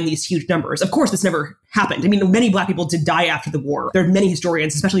will die in these huge numbers. Of course, this never happened. Many Black people did die after the war. There are many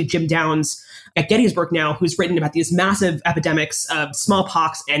historians, especially Jim Downs at Gettysburg now, who's written about these massive epidemics of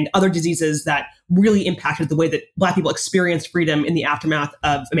smallpox and other diseases that really impacted the way that Black people experienced freedom in the aftermath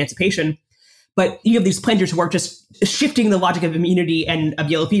of emancipation. But you have these planters who are just shifting the logic of immunity and of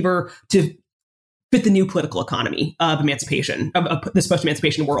yellow fever to fit the new political economy of emancipation, of this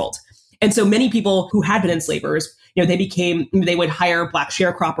post-emancipation world. And so many people who had been enslavers, they would hire Black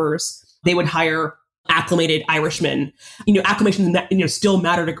sharecroppers, they would hire acclimated Irishmen. Acclimation, still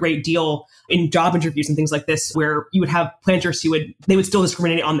mattered a great deal in job interviews and things like this, where you would have planters they would still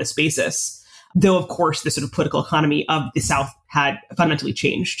discriminate on this basis. Though, of course, the sort of political economy of the South had fundamentally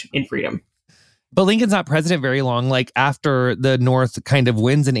changed in freedom. But Lincoln's not president very long, after the North kind of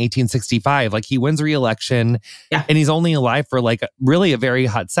wins in 1865. He wins re-election, and he's only alive for really a very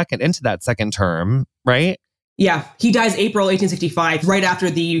hot second into that second term, right? Yeah, he dies April 1865, right after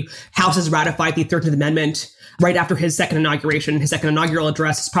the House has ratified the 13th Amendment, right after his second inauguration. His second inaugural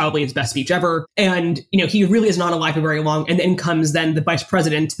address is probably his best speech ever. And, he really is not alive for very long. And then comes then the vice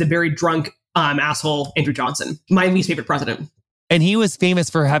president, the very drunk asshole, Andrew Johnson, my least favorite president. And he was famous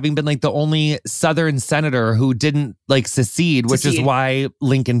for having been the only Southern senator who didn't secede, which is why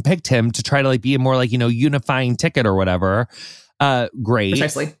Lincoln picked him to try to be a more unifying ticket or whatever. Great.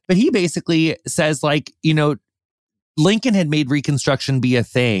 Precisely. But he basically says Lincoln had made Reconstruction be a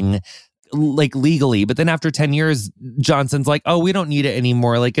thing legally. But then after 10 years, Johnson's oh, we don't need it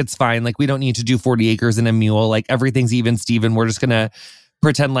anymore. It's fine. We don't need to do 40 acres and a mule. Everything's even, Steven. We're just going to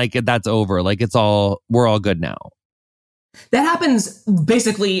pretend that's over. We're all good now. That happens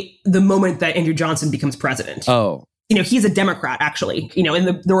basically the moment that Andrew Johnson becomes president. Oh. He's a Democrat, actually. And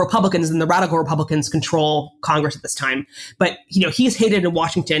the Republicans and the radical Republicans control Congress at this time. But, he's hated in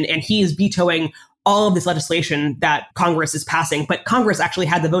Washington, and he is vetoing all of this legislation that Congress is passing. But Congress actually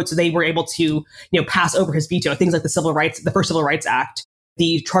had the vote, so they were able to, pass over his veto. Things like the first Civil Rights Act,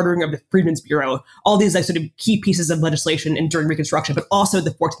 the chartering of the Freedmen's Bureau, all these sort of key pieces of legislation during Reconstruction, but also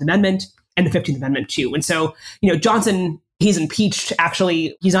the 14th Amendment and the 15th Amendment too. And so, Johnson, he's impeached.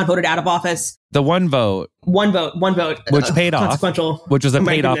 Actually, he's not voted out of office. The one vote. Which paid off. Consequential. Which was a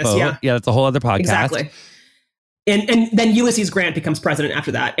paid off vote. Yeah, that's a whole other podcast. Exactly. And then Ulysses Grant becomes president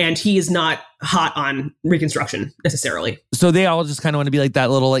after that. And he is not hot on Reconstruction necessarily. So they all just kind of want to be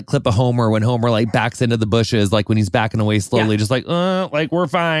that little clip of Homer when Homer backs into the bushes, when he's backing away slowly, just we're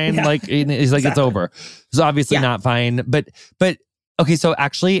fine. Yeah. He's exactly. It's over. It's obviously not fine. But okay, so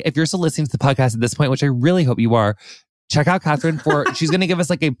actually, if you're still listening to the podcast at this point, which I really hope you are, check out Kathryn she's going to give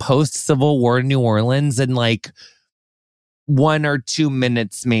us a post-Civil War New Orleans in 1 or 2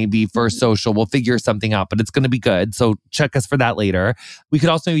 minutes maybe for social. We'll figure something out, but it's going to be good. So check us for that later. We could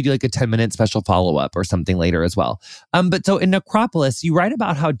also maybe do a 10-minute special follow-up or something later as well. But so in Necropolis, you write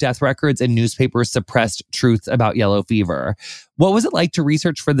about how death records and newspapers suppressed truths about yellow fever. What was it like to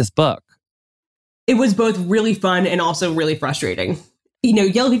research for this book? It was both really fun and also really frustrating.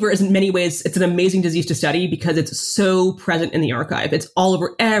 Yellow fever is in many ways, it's an amazing disease to study because it's so present in the archive. It's all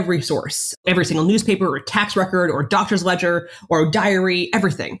over every source, every single newspaper or tax record or doctor's ledger or diary,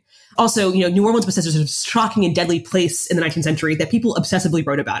 everything. Also, New Orleans was such a sort of shocking and deadly place in the 19th century that people obsessively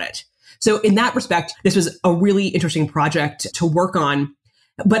wrote about it. So in that respect, this was a really interesting project to work on.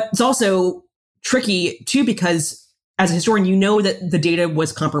 But it's also tricky too, because as a historian, that the data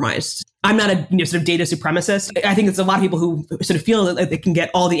was compromised. I'm not a sort of data supremacist. I think it's a lot of people who sort of feel that they can get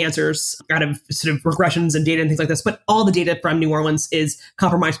all the answers out of sort of regressions and data and things like this. But all the data from New Orleans is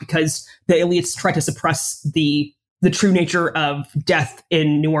compromised because the elites try to suppress the true nature of death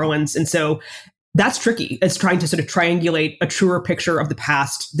in New Orleans. And so That's tricky. It's trying to sort of triangulate a truer picture of the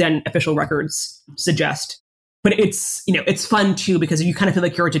past than official records suggest. But it's, it's fun too, because you kind of feel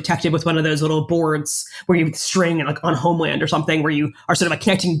like you're a detective with one of those little boards where you string and like on Homeland or something, where you are sort of like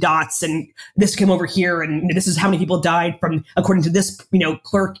connecting dots, and this came over here, and this is how many people died from, according to this,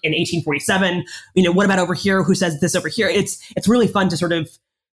 clerk in 1847. What about over here? Who says this over here? It's really fun to sort of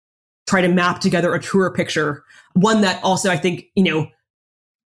try to map together a truer picture. One that also, I think,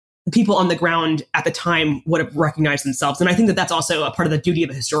 people on the ground at the time would have recognized themselves. And I think that that's also a part of the duty of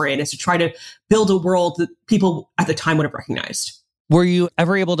a historian, is to try to build a world that people at the time would have recognized. Were you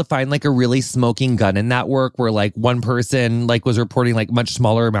ever able to find like a really smoking gun in that work, where like one person like was reporting like much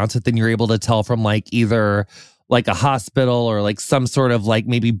smaller amounts than you're able to tell from like either like a hospital or like some sort of like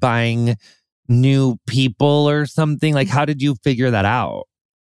maybe buying new people or something? Like, how did you figure that out?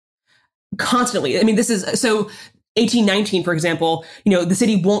 Constantly. I mean, this is so 1819, for example, the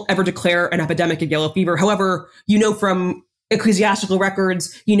city won't ever declare an epidemic of yellow fever. However, from ecclesiastical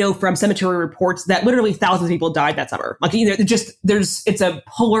records, from cemetery reports that literally thousands of people died that summer. Like, it's a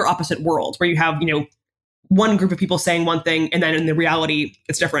polar opposite world where you have, one group of people saying one thing, and then in the reality,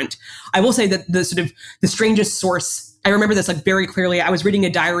 it's different. I will say that the strangest source, I remember this like very clearly. I was reading a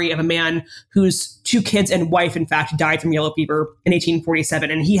diary of a man whose 2 kids and wife, in fact, died from yellow fever in 1847.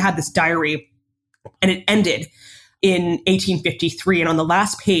 And he had this diary, and it ended in 1853. And on the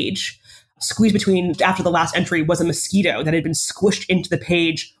last page, squeezed between after the last entry, was a mosquito that had been squished into the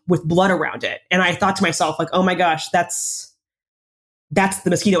page with blood around it. And I thought to myself, like, oh my gosh, that's the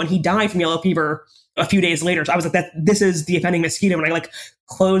mosquito. And he died from yellow fever a few days later. So I was like, this is the offending mosquito. And I like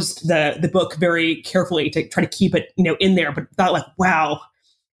closed the book very carefully to try to keep it, in there, but thought like, wow,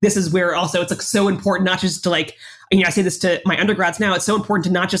 this is where also it's like so important, not just to like, I say this to my undergrads now, it's so important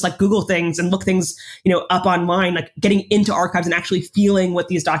to not just like Google things and look things, up online, like getting into archives and actually feeling what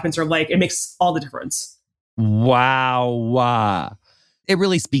these documents are like. It makes all the difference. Wow. It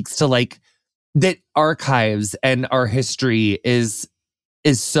really speaks to like that archives and our history is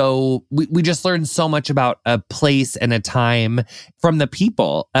so, we just learned so much about a place and a time from the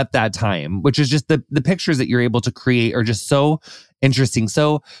people at that time, which is just the pictures that you're able to create are just so interesting.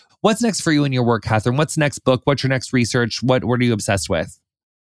 So what's next for you in your work, Kathryn? What's next book? What's your next research? What are you obsessed with?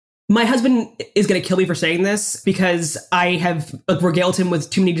 My husband is going to kill me for saying this, because I have regaled him with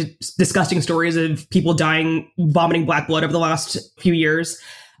too many disgusting stories of people dying, vomiting black blood over the last few years.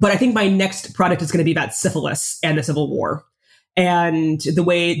 But I think my next project is going to be about syphilis and the Civil War, and the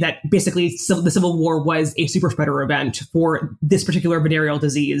way that basically the Civil War was a super spreader event for this particular venereal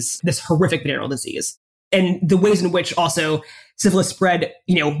disease, this horrific venereal disease. And the ways in which also syphilis spread,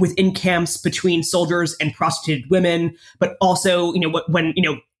 within camps between soldiers and prostituted women, but also, when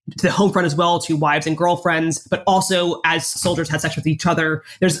to the home front as well, to wives and girlfriends, but also as soldiers had sex with each other.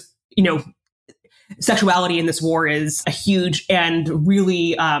 There's, sexuality in this war is a huge and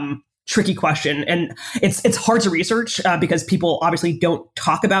really tricky question. And it's hard to research because people obviously don't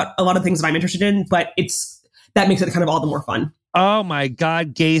talk about a lot of things that I'm interested in, but that makes it kind of all the more fun. Oh my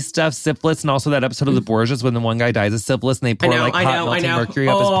God, gay stuff, syphilis, and also that episode of The Borgias when the one guy dies of syphilis and they pour hot melting mercury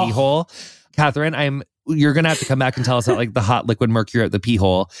up his pee hole. Kathryn, you're going to have to come back and tell us about like the hot liquid mercury up the pee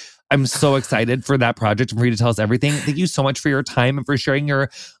hole. I'm so excited for that project and for you to tell us everything. Thank you so much for your time and for sharing your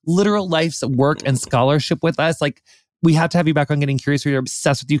literal life's work and scholarship with us. Like, we have to have you back on Getting Curious. We're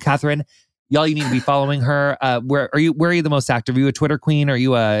obsessed with you, Kathryn. Y'all, you need to be following her. Where are you the most active? Are you a Twitter queen? Are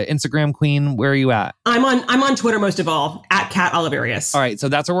you a Instagram queen? Where are you at? I'm on Twitter most of all, at Kat Olivarius. All right, so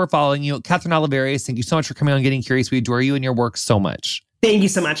that's where we're following you. Kathryn Olivarius, thank you so much for coming on Getting Curious. We adore you and your work so much. Thank you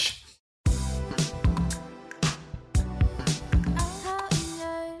so much.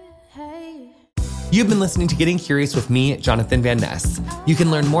 You've been listening to Getting Curious with me, Jonathan Van Ness. You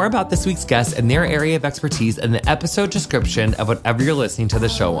can learn more about this week's guest and their area of expertise in the episode description of whatever you're listening to the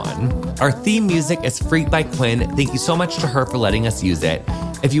show on. Our theme music is Freak by Quinn. Thank you so much to her for letting us use it.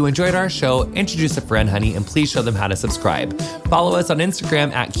 If you enjoyed our show, introduce a friend, honey, and please show them how to subscribe. Follow us on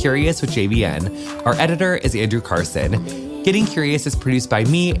Instagram at Curious with JVN. Our editor is Andrew Carson. Getting Curious is produced by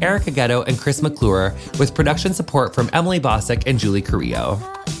me, Erica Ghetto, and Chris McClure, with production support from Emily Bosick and Julie Carrillo.